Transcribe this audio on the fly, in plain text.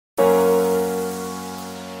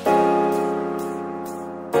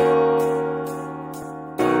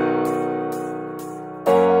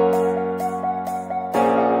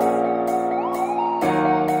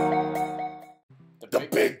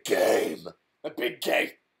A big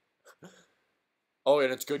gay. Oh,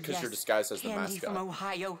 and it's good because you're disguised as the Candy mascot. from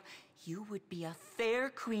Ohio, you would be a fair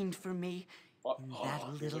queen for me. What? In Oh, that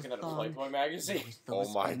he's little looking at a thong Playboy magazine. with those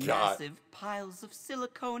Oh my god. massive piles of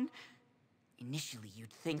silicone. Initially,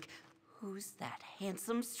 you'd think, who's that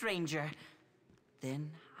handsome stranger?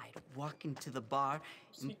 Then I'd walk into the bar,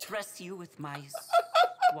 impress you with my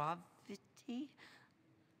suavity,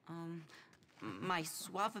 my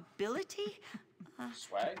suavability.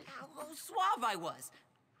 Swag? How suave I was.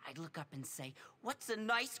 I'd look up and say, what's a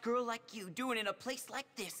nice girl like you doing in a place like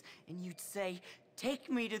this? And you'd say, take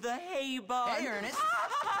me to the hay barn. Hey, Ernest.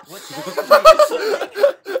 What's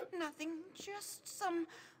that? Nothing, just some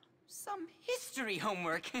history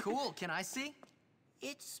homework. Cool, can I see?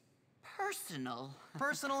 It's personal.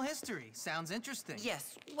 Personal history, sounds interesting.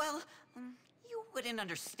 Yes, well, you wouldn't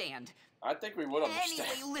understand. I think we would understand.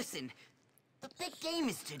 Anyway, listen. The big game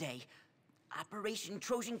is today. Operation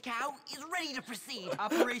Trojan Cow is ready to proceed.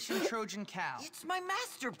 Operation Trojan Cow. It's my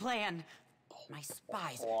master plan. My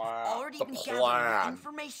spies have Plan. already The been plan. gathering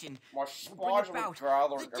information My to bring spies will about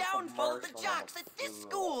gather the downfall of the information jocks on at the this field.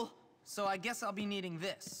 school. So I guess I'll be needing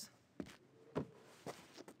this.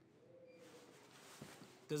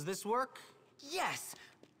 Does this work? Yes.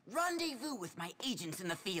 Rendezvous with my agents in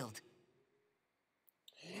the field.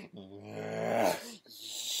 I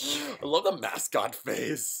love the mascot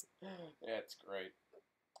face. Yeah, it's great.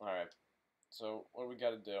 Alright. So, what do we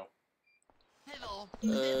gotta do?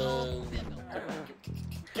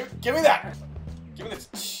 Give me that! Give me this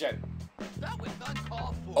shit.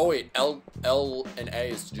 Oh wait, L and A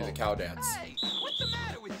is to do the cow dance. Hey, what's the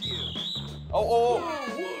matter with you? Oh.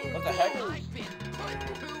 What the heck? I've been put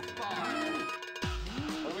too far.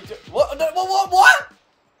 What do we do? What?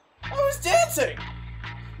 I was dancing!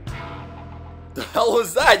 The hell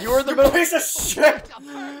was that? You were in the middle. Piece of shit!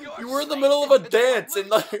 You were in the middle of a dance and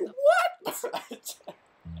like what?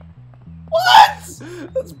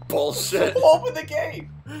 What? That's bullshit. Who opened the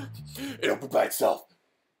game? It opened by itself.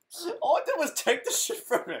 All I did was take the shit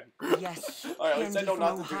from him. Yes. Alright, at least I Candy know from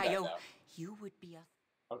not to do that Ohio, now. you would be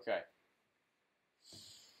a Okay.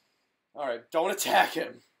 Alright, don't attack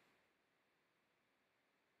him.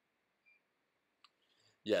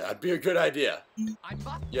 Yeah, that'd be a good idea. I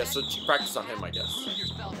must Yeah, so practice on him, I guess. prove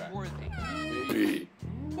yourself Okay. worthy. B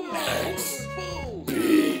X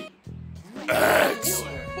B X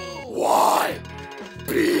Y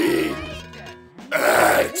B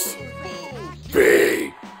X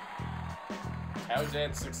B. Cow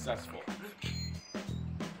dance successful.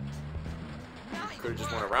 Could have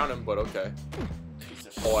just went around him, but okay. Piece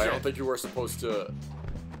of Oh, I shit. don't think you were supposed to.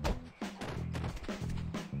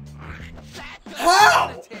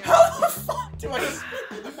 How? How the fuck do I spit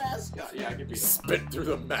through the mascot? Yeah, I can be. Spit through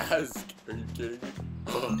the mask. Are you kidding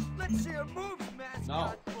me? Let's see your moves,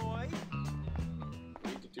 mascot boy.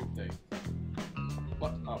 We need to do things.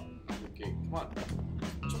 What? Oh, okay. Come on.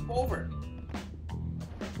 Jump over.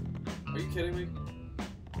 Are you kidding me?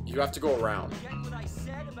 You have to go around. Get what I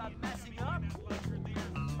said about messing up?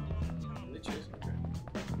 Really chase? Okay.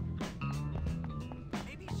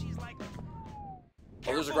 Maybe she's like. Oh,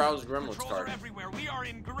 there's a Grounds Gremlins Patrols card. are everywhere. We are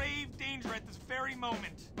in grave danger at this very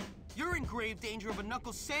moment. You're in grave danger of a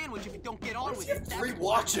knuckle sandwich if you don't get on Why does with he have it. 3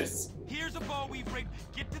 watches? Here's a ball we've rigged.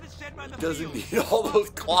 Get to the shed by the Doesn't field. need all those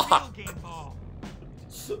Real clocks. game ball.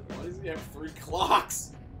 Why does he have 3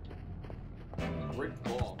 clocks? Rigged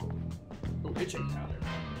ball. Oh, itching powder.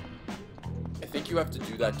 I think you have to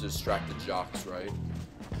do that to distract the jocks, right?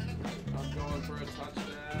 I'm going for a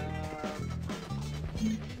touchdown.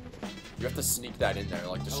 You have to sneak that in there,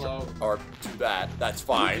 like Hello. or do that. That's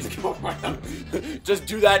fine. Just go around. Just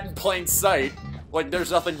do that in plain sight. Like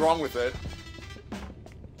there's nothing wrong with it.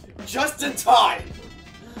 Just in time.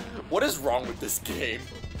 What is wrong with this game?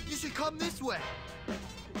 You should come this way.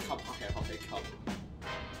 Come on, okay, come.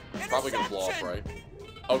 It's probably gonna blow up, right?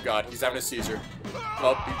 Oh god, he's having a seizure.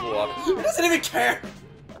 Oh, he blew up. He doesn't even care.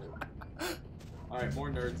 Alright, more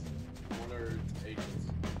nerds. More nerds. Agents.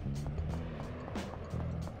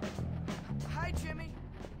 Hi, Jimmy.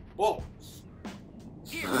 Whoa.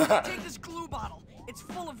 Here, take this glue bottle. It's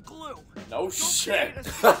full of glue. No Don't shit. create a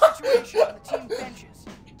sticky situation on the team benches.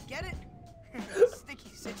 Get it?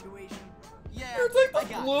 Sticky situation. Yeah, It's like I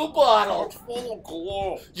the got glue bottle. It's full of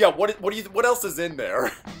glue. Yeah, what else is in there?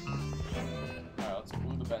 Alright, let's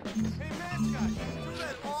glue the benches. Hey, mascot, do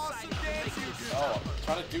that awesome dance you did. Oh, I'm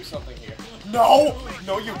trying to do something here. No!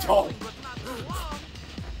 No, you don't.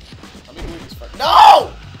 Let me glue this first.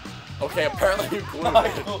 No! Okay, apparently you glued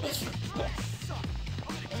it.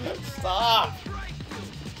 Stop!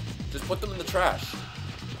 Just put them in the trash.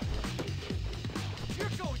 You're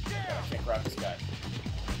going down. I can't grab this guy.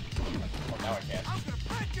 Oh, now I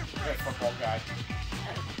a football guy.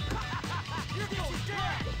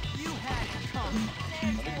 You had it coming.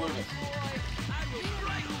 Let me glue this.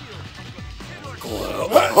 Glue.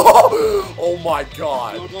 Oh my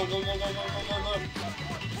god. Glue, glue, glue, glue, glue, glue, glue, glue.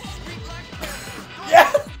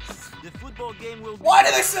 Yes! The football game will be Why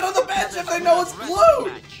do they sit on the bench if they know it's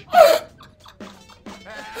glued?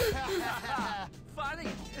 funny.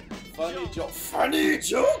 Funny joke. Funny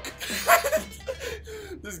joke?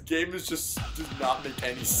 This game is just does not make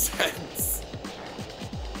any sense.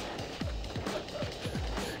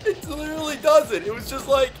 It literally doesn't. It was just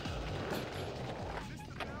like,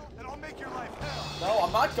 And I'll make your life hell. No,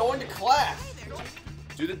 I'm not going to class.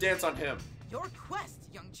 do the dance on him. Your quest,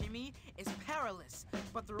 young Jimmy, is perilous,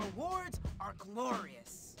 but the rewards are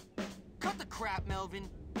glorious. Cut the crap, Melvin.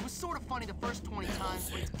 It was sort of funny the first 20 times,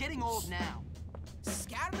 but it's getting old now.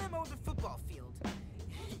 Scatter them over the football field.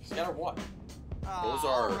 Scatter what? Those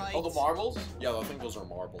are Alright. Oh, the marbles? Yeah, I think those are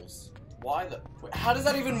marbles. Why the? Wait, how does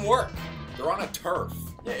that even work? They're on a turf.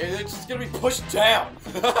 Yeah, it's just gonna be pushed down.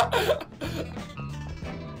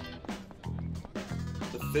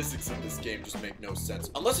 The physics of this game just make no sense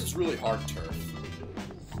unless it's really hard turf.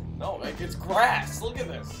 No, like it's grass. Look at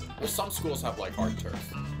this. Well, some schools have like hard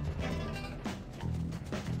turf.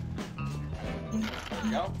 There we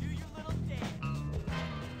go. Do your little dance.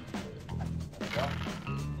 There we go.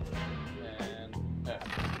 And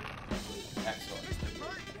excellent. Mr.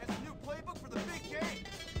 Burt has a new playbook for the big game.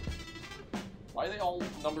 Why are they all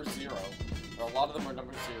number 0? Or a lot of them are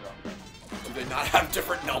number 0. Do they not have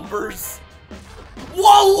different numbers?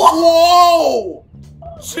 Whoa! Whoa!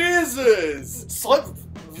 Jesus! Slip.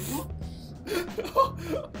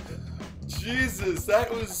 Jesus, that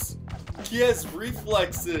was... He has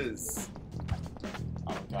reflexes.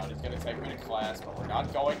 Oh god, he's gonna take me to class, but we're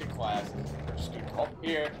not going to class. We're just gonna go up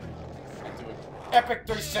here and do an epic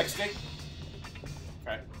 360.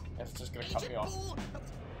 Okay, that's just gonna cut me off.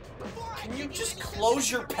 Can you just close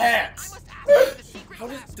your pants? How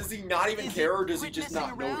does he not even Is care, it or does he quit just messing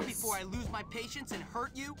not around notice? before I lose my patience and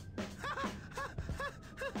hurt you?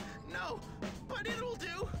 No, but it'll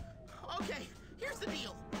do. Okay, here's the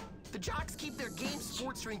deal. The jocks keep their game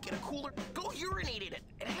sports drink in a cooler. Go urinate in it.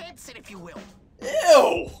 Enhance it, if you will.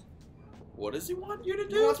 Ew! What does he want you to He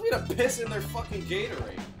do? wants me to piss in their fucking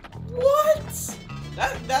Gatorade. What? I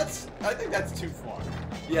think that's too far.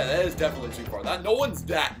 Yeah, that is definitely too far. No one's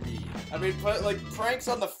that mean. I mean, but like pranks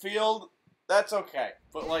on the field, that's okay.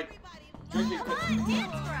 But like drinking. Come on, dance for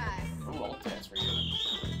us. Ooh, I'll dance for you.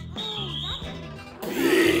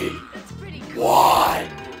 B That's pretty cool. Y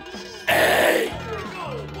A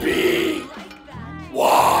B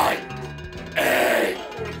Y A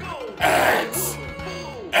X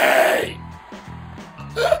A.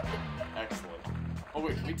 Excellent. Oh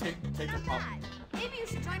wait, can we take the pump? Maybe you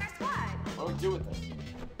should join our squad. What do we do with this?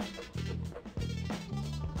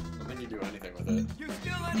 I don't think you do anything with it. You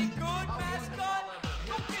still any good, mascot?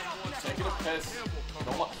 Go get up now. Taking a piss.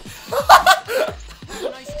 Don't want.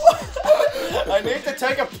 Nice I need to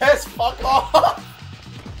take a piss. Fuck off.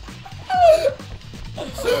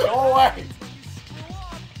 Go away.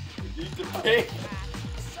 You need to pee.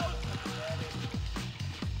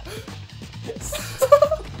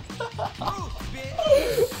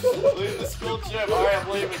 Leave the school gym. Alright, I'm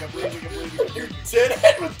leaving. You did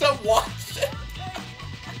it with the watch.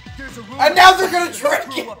 There's a rule. And now they're gonna drink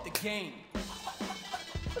Screw it. up the game.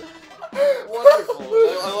 Wonderful.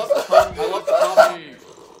 I love the comedy.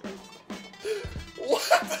 What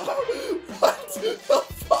the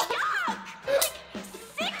fuck?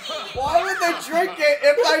 Why would they drink it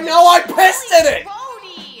if I know I pissed in it?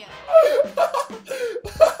 Bodie!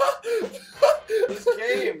 This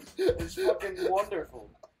game is fucking wonderful.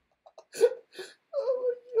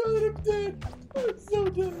 Oh my god, I'm dead. I'm so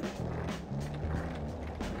dead.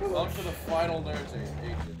 Welcome to the final nerds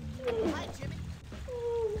agent. Hi, Jimmy.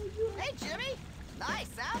 Hey, Jimmy. Nice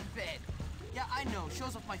outfit. Yeah, I know.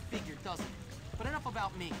 Shows off my figure, doesn't it? But enough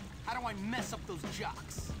about me. How do I mess up those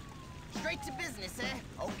jocks? Straight to business, eh?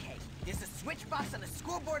 Okay. There's a switch box on the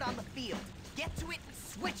scoreboard on the field. Get to it and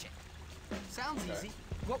switch it. Sounds easy.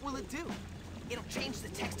 What will it do? It'll change the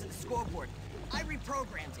text of the scoreboard. I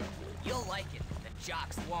reprogrammed it. You'll like it. The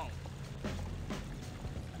jocks won't.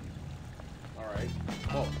 Alright.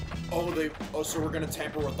 Oh, so we're gonna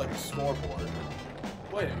tamper with like a scoreboard.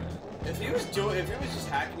 Wait a minute. If he was just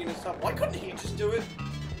hacking it and stuff, why couldn't he just do it?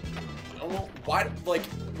 Oh, why? Like,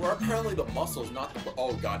 we're apparently the muscles, not the.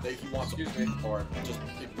 Oh god, he wants. Excuse me. Or just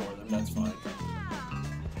ignore them. That's fine.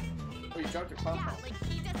 Oh, you dropped your pom Yeah, pom. like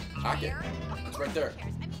he doesn't Hack it. care. Of It's course right there. he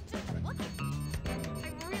cares. I mean, just look at me.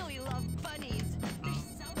 I really love bunnies. They're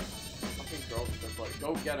so... Fucking girls with their butt.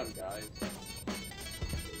 Go get him, guys.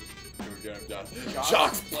 get him down. Jocks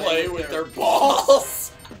Jocks play play with with their their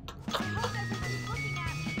balls. I hope everybody's looking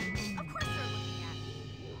at me. Of course they're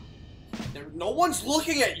looking at me. No one's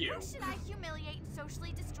looking at you. Who should I humiliate and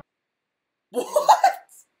socially destroy? What?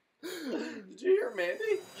 Did you hear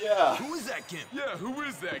Mandy? Yeah. Who is that gimp? Yeah, who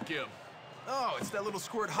is that gimp? Oh, it's that little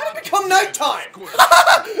squirt How did it Hopkins. become nighttime?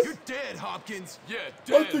 You're dead, Hopkins. Yeah, I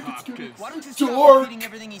dead think it's Hopkins. Why don't you Dark. stop repeating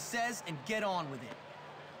everything he says and get on with it?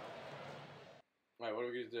 Alright, what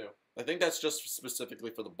are we gonna do? I think that's just specifically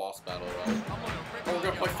for the boss battle, right? I'm gonna rip Oh, we're out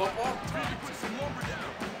gonna play your football? heart. Really put some lumber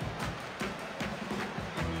down.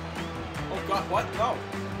 Oh god, what? No!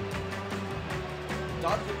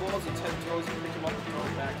 Dodge the balls and 10 throws and pick him up and throw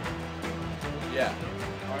him back. Yeah.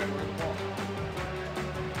 Alright, where's the ball?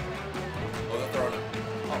 Oh, they're throwing it.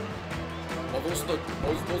 Oh. Well, those are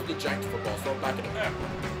the janked footballs. Throw it back in the air.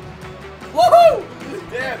 Woohoo!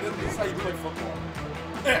 Damn, this is how you play football.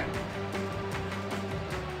 Yeah.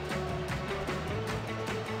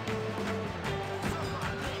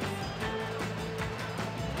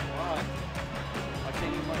 What? I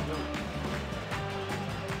can't use my ability.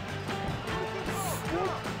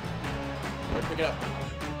 Right, pick it up.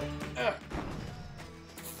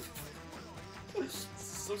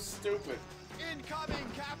 So stupid. Incoming,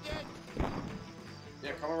 Captain!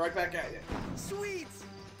 Yeah, coming right back at you. Sweet.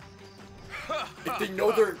 If they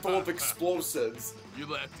know they're full of explosives.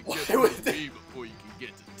 You'll have to Why get would through they- me before you can get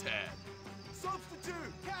to Tad. Substitute,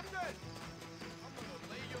 Captain!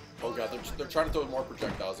 Oh god, they're trying to throw more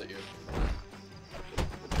projectiles at you.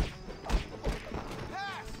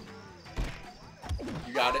 Pass!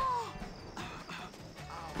 You got it.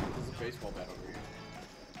 There's a baseball bat over here.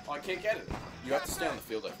 Oh, I can't get it. You have to stay on the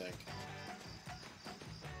field, I think.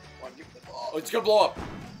 Why give me the ball? Oh, it's gonna blow up.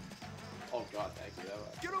 Oh god, thank you. That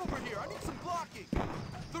was... Get over here, I need some blocking!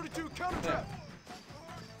 32 counter trap!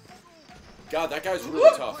 God, that guy's really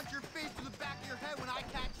tough. Punch your face to the back of your head when I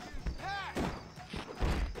catch you! Pass!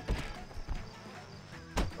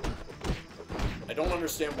 I don't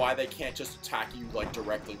understand why they can't just attack you, like,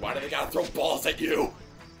 directly. Why do they gotta throw balls at you?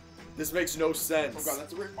 This makes no sense. Oh god,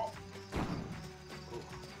 that's a weird ball.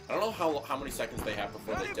 I don't know how many seconds they have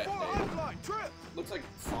before they Heading for detonate. line, trip! Looks like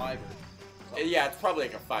 5 or something. Yeah, it's probably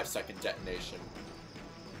like a 5-second detonation.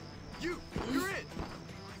 You're in! You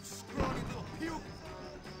scrawny little puke!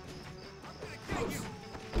 I'm gonna get you!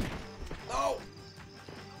 No!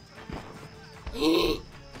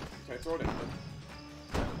 Okay, throw it in.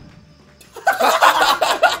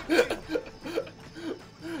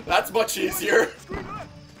 That's much easier. Screen left!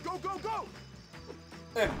 Go, go, go!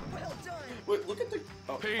 Eh. Well done. Wait, look at the...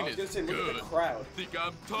 Oh, Pain I was gonna is say, look at good. the crowd. Think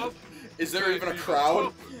I'm tough? Is there even a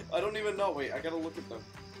crowd? I don't even know. Wait, I gotta look at them.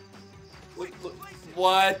 Look,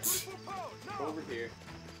 What? go over here.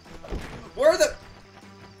 Where are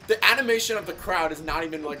the animation of the crowd is not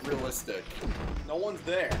even like realistic. No one's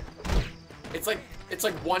there. It's like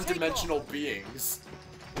one-dimensional beings.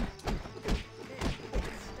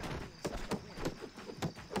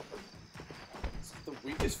 It's the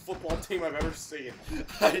weakest football team I've ever seen.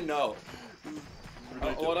 I know.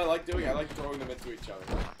 What I like doing, I like throwing them into each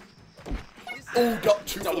other. Oh, got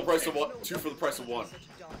two for the price of one. Two for the price of one.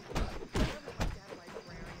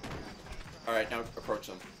 All right, now approach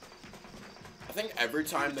them. I think every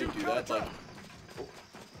time they do that, like,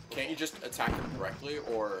 can't you just attack them directly,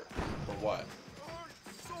 or what?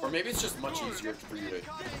 Or maybe it's just much easier for you to.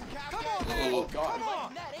 Oh god.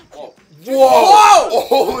 Whoa. Whoa!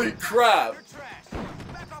 Holy crap! You're trash!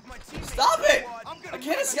 Back off my teammate! Stop it! I'm gonna I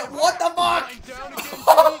can't mess escape. your What the fuck? line down again,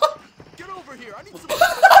 Jimmy. Get over here! I need some...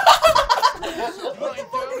 Line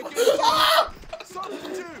down again, Jimmy.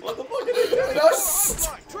 Substitute! What the fuck are they doing? No,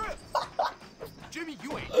 Line, trip! Jimmy,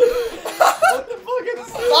 you ain't... What the fuck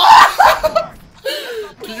is this?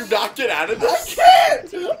 Can you not get out of I this?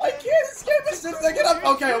 can't! I can't escape as soon as I get up.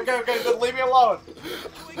 Okay, then leave me alone.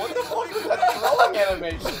 What the fuck is that throwing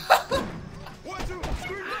animation? 1, 2,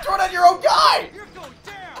 screen left! Throw it at your own guy! You're going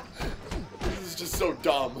down! This is just so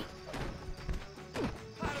dumb.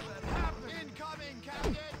 How did that happen? Incoming,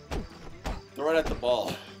 Captain! Throw it at the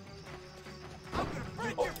ball. I'm gonna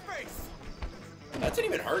break your face! That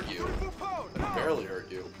didn't even hurt you. Beautiful pose! That barely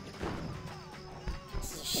hurt you.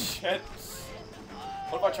 Shit.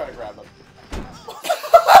 What if I try to grab him?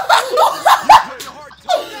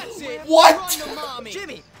 That's it! What? Run to mommy.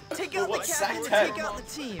 Jimmy, take out What? the captain and Sack take out the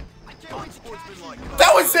team. I can't wait sportsmen like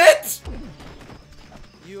That was it?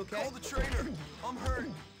 You okay? Call the trainer. I'm hurt.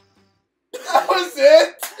 That was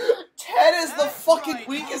it? Ted is the That's fucking right,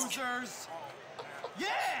 weakest. losers.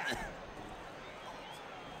 Yeah!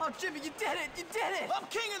 Oh, Jimmy, you did it! You did it! I'm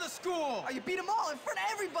king of the school! Oh, you beat them all in front of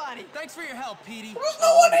everybody! Thanks for your help, Petey. There's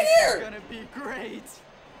no one It's here. gonna be great!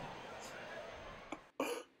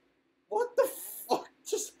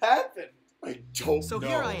 don't So know.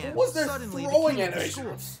 here I am. What was there suddenly the throwing king of the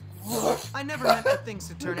animation? school. I never meant for things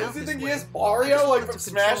to turn Does out he this think he way. is I Mario, just like wanted from to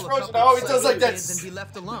Smash control a Bros? couple No, of he does like psycho that. kids and be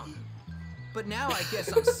left alone. But now I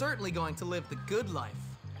guess I'm certainly going to live the good life.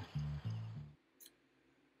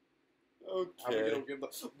 Okay.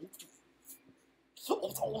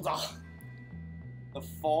 The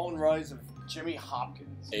fall and rise of Jimmy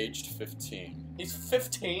Hopkins. Aged 15. He's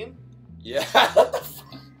 15? Yeah. What the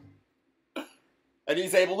fuck? And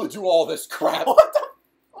he's able to do all this crap. What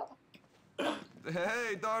the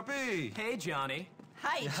Hey, Darby. Hey, Johnny.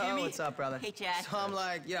 Hi, Yo, Jimmy. what's up, brother? Hey, Chad. So I'm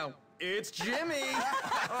like, yo, it's Jimmy.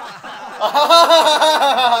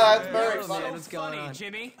 That's very Yo, funny. man, what's going on?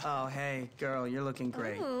 Jimmy. Oh, hey, girl, you're looking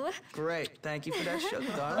great. Ooh. Great. Thank you for that sugar,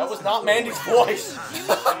 darling. That was not Mandy's voice.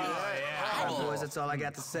 Boys, that's all I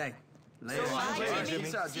got to say. Later. Bye, Jimmy.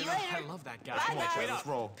 Peace out, See you Jimmy. later. I love that guy. Bye, Come on, guys. Chad, let's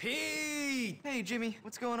roll. Pete! Hey, Jimmy,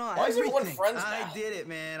 what's going on? Why is everyone Everything. friends I now? did it,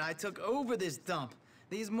 man. I took over this dump.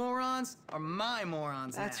 These morons are my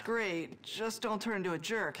morons That's now. great. Just don't turn into a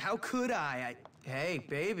jerk. How could I? Hey,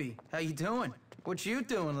 baby, how you doing? What you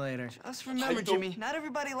doing later? Just remember, you doing? Jimmy, not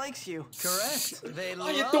everybody likes you. Correct. They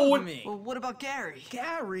love you doing? me. Well, what about Gary?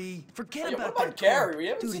 Gary, forget Yeah, about what about that Gary? tour. We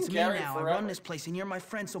haven't Dude, seen it's Gary me now. I forever. run this place, and you're my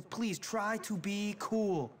friend, so please try to be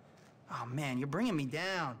cool. Oh man, you're bringing me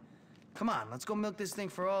down. Come on, let's go milk this thing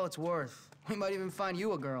for all it's worth. We might even find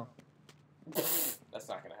you a girl. That's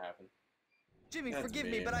not gonna happen. Jimmy, That's forgive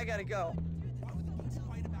me, mean. but I gotta go.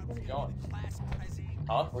 Where you going?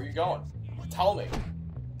 Huh? Where you going? Tell me.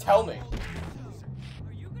 Tell me.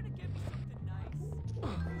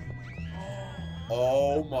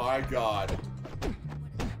 Oh my god.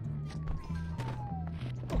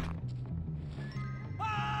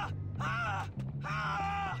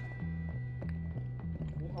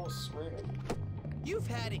 Who the hell is screaming? You've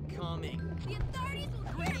had it coming. The authorities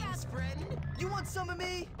will hear about friend. You want some of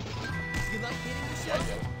me? You like hitting Yeah, I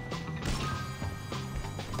yourself? do.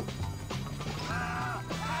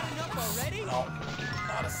 Had enough already? No.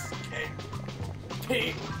 Not escape.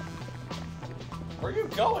 Pete! Where are you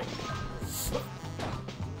going?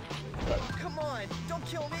 Good. Come on, don't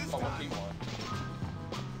kill me. Oh, what Pete want?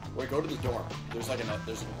 Wait, go to the dorm. There's like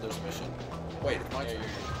there's a mission. Wait, it's my Yeah, turn.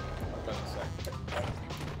 I'm gonna say.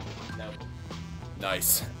 No.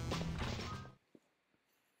 Nice.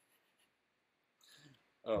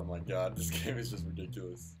 Oh my god, this game is just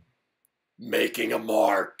ridiculous. Making a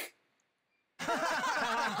mark.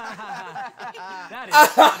 That is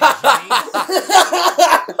funny,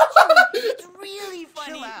 It's really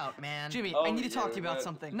funny. Chill out, man. Jimmy, Oh, I need to talk to you yeah, about man.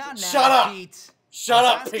 something. Not now, Shut up! Pete. Shut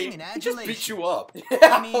up, Asking Pete. in He just beat adulation. you up. I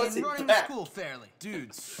How is mean, he running the back? school fairly.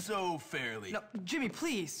 Dude, so fairly. No, Jimmy,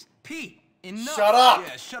 please. Pete, enough. Shut up!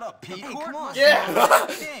 Yeah, shut up, Pete. Hey, Come come on. on. Yeah.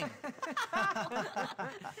 King.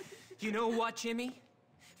 You know what, Jimmy?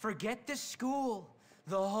 Forget the school.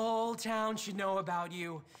 The whole town should know about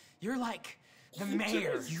you. You're like the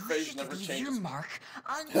mayor. His face never Leave changes. your mark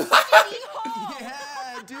on City Hall.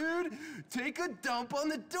 Yeah, dude. Take a dump on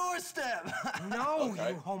the doorstep. No, Okay.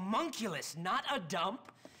 you homunculus, not a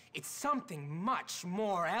dump. It's something much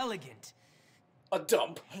more elegant. A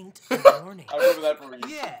dump. Paint a warning. I remember that from you.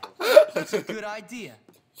 Yeah, that's a good idea.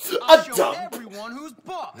 A I'll show dump. everyone who's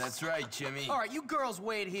boss. That's right, Jimmy. All right, you girls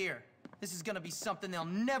wait here. This is gonna be something they'll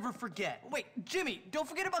never forget. Wait, Jimmy, don't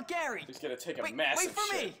forget about Gary. He's gonna take a Wait, massive wait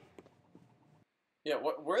for shit. me. Yeah,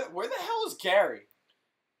 where the hell is Gary?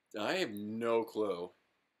 I have no clue.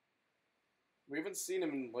 We haven't seen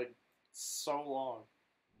him in, like, so long.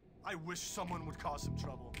 I wish someone would cause some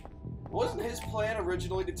trouble. Wasn't his plan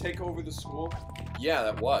originally to take over the school? Yeah,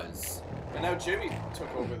 that was. And now Jimmy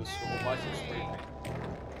took over the school. Why is he screaming?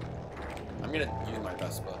 I'm gonna use my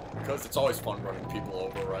Vespa because it's always fun running people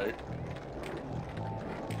over, right?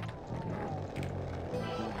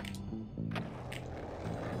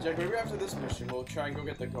 Jack, maybe after this mission, we'll try and go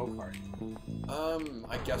get the go-kart.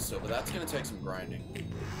 I guess so, but that's gonna take some grinding.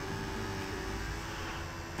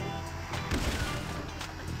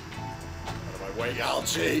 Out of my way,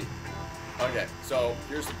 algae! Okay, so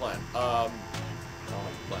here's the plan. I don't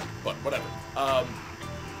have a plan, but whatever.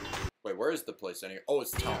 Wait, where is the place anyway? Oh, it's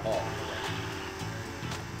Town Hall.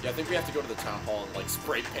 Yeah, I think we have to go to the Town Hall and like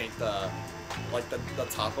spray paint the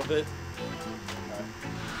top of it.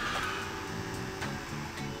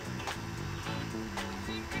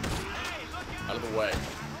 Out of the way.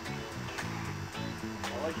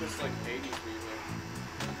 I like this, like, 80s music.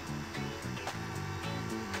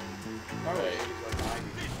 Not really 80s, like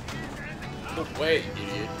 90s. No way,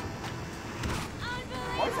 idiot.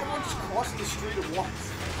 Why is everyone just crossing the street at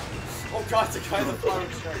once? Oh god, it's a guy in the flower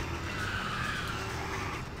shirt.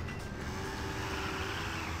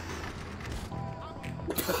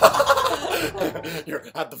 You're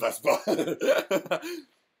at the Vespa.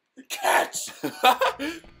 Catch!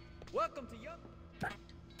 Welcome to Young.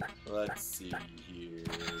 Let's see here.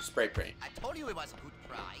 Spray paint. I told you it was a good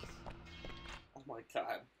prize. Oh my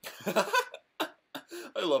god.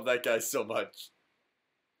 I love that guy so much.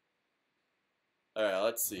 Alright,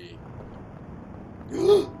 let's see.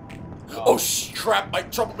 Oh, crap, my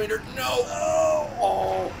troublemaker. No!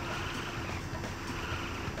 Oh!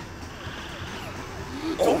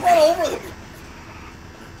 Don't run over them!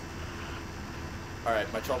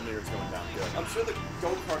 Alright, my troublemeter's going down. Good. I'm sure the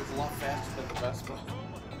go-kart is a lot faster than the Vespa.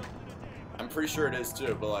 I'm pretty sure it is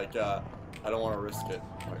too, but like, I don't want to risk it.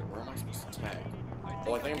 Wait, where am I supposed to tag?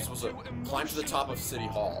 Oh, I think I'm supposed to climb to the top of City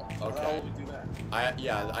Hall. Okay. How would we do that? I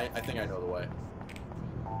think I know the way.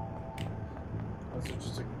 Oh, so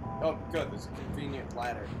just a, oh, good. There's a convenient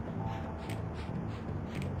ladder.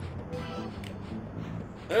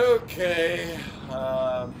 Okay.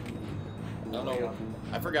 I don't know.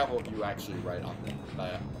 I forgot what you actually write on them.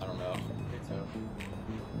 I don't know. Me too.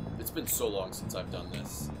 It's been so long since I've done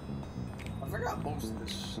this. I forgot most of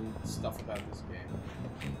this stuff about this game.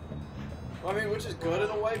 Well, I mean, which is good in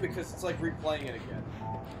a way because it's like replaying it again.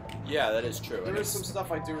 Yeah, that is true. There is some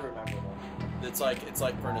stuff I do remember though. It's like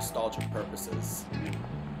for nostalgic purposes.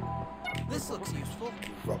 This looks useful.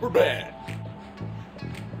 Rubber band.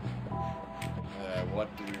 What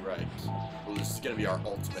do we write? Well, this is gonna be our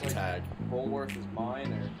ultimate tag. Bullworth is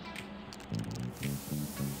mine, or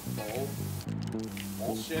Bull?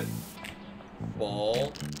 Bullshit.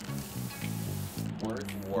 Bull.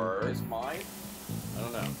 Worth is mine. I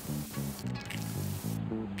don't know.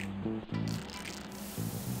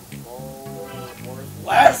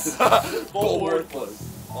 Less. Bull worthless.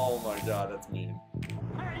 Oh my god, that's mean.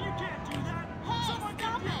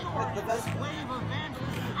 The best.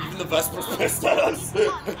 Even the Vespa's pissed at us.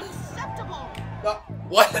 Unacceptable.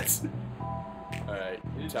 What? Alright,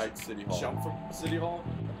 tag City Hall. Jump from City Hall?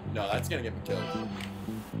 No, that's gonna get me killed.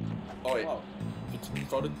 Oh wait. Oh.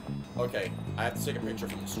 Okay, I have to take a picture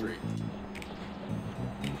from the street.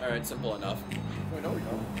 Alright, simple enough. Wait, no, we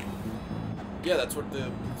don't. Yeah, that's what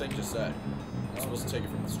the thing just said. I'm supposed to take it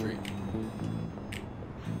from the street.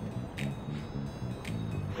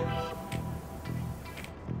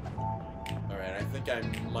 Alright, I think I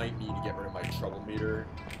might need to get rid of my trouble meter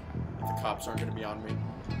if the cops aren't going to be on me.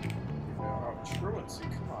 Oh, truancy,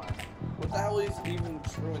 come on. What the hell is even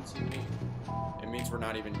truancy mean? It means we're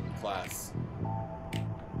not even in class.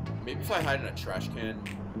 Maybe if I hide in a trash can.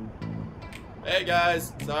 Hey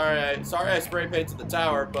guys, sorry I spray painted the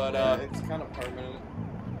tower, but yeah, it's kind of permanent.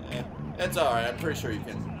 It's alright. I'm pretty sure you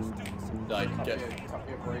can like get. Cut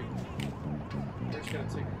me a break. We're just gonna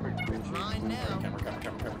take a quick picture. Mine now. Camera.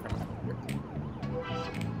 Here.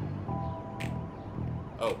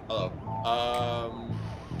 Oh, hello.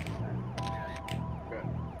 Good.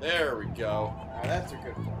 There we go. Now that's a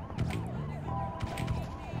good one.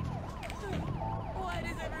 Why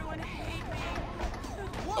does everyone hate me?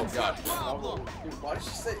 Oh god. Dude, why did she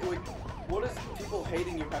say, like, what does people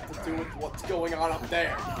hating you have to do with what's going on up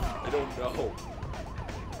there? I don't know.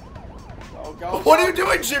 Oh god. What are you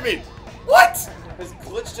doing, Jimmy? What? Has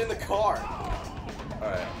glitched in the car.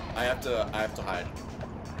 Alright, I have to hide.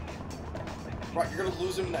 Right, you're gonna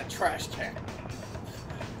lose him in that trash can.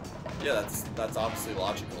 Yeah, that's obviously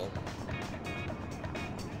logical.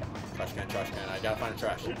 Trash can. I gotta find a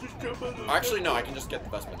trash. Actually, no, I can just get the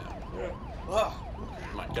Vespa now. Yeah. Ugh.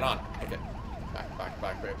 Come on, get on. Okay. Back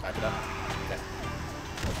it up. Okay.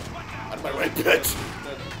 Out of my way, bitch!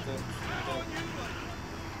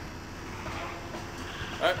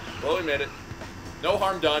 Alright, well, we made it. No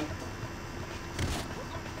harm done.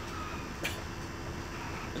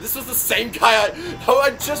 This was the same guy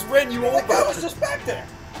I just ran you over. That guy was just back there.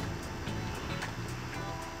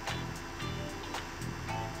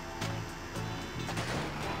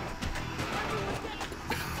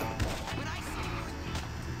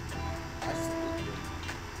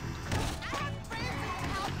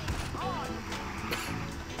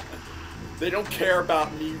 They don't care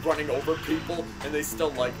about me running over people, and they still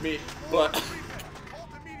like me, but...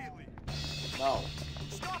 No.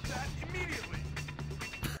 Stop that immediately!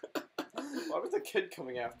 Why was the kid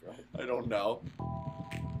coming after us? I don't know.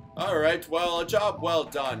 Alright, well, a job well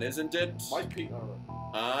done, isn't it? Why is Pete in our room?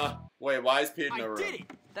 Wait, why is Pete in the room? I did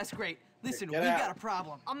it! That's great. Listen, we Get out. got a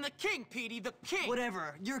problem. I'm the king, Petey, the king.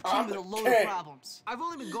 Whatever. You're king I'm with a the load king. of problems. I've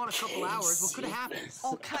only been gone a couple hours. What could have happened?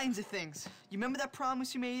 All kinds of things. You remember that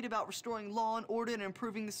promise you made about restoring law and order and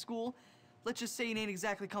improving the school? Let's just say it ain't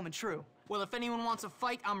exactly coming true. Well, if anyone wants a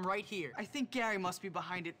fight, I'm right here. I think Gary must be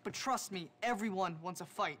behind it, but trust me, everyone wants a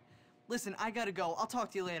fight. Listen, I gotta go. I'll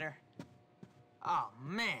talk to you later. Oh,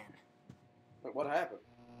 man. Wait, what happened?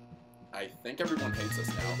 I think everyone hates us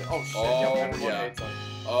now. Oh shit! Oh, Yep, everyone yeah. hates us.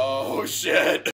 Oh shit.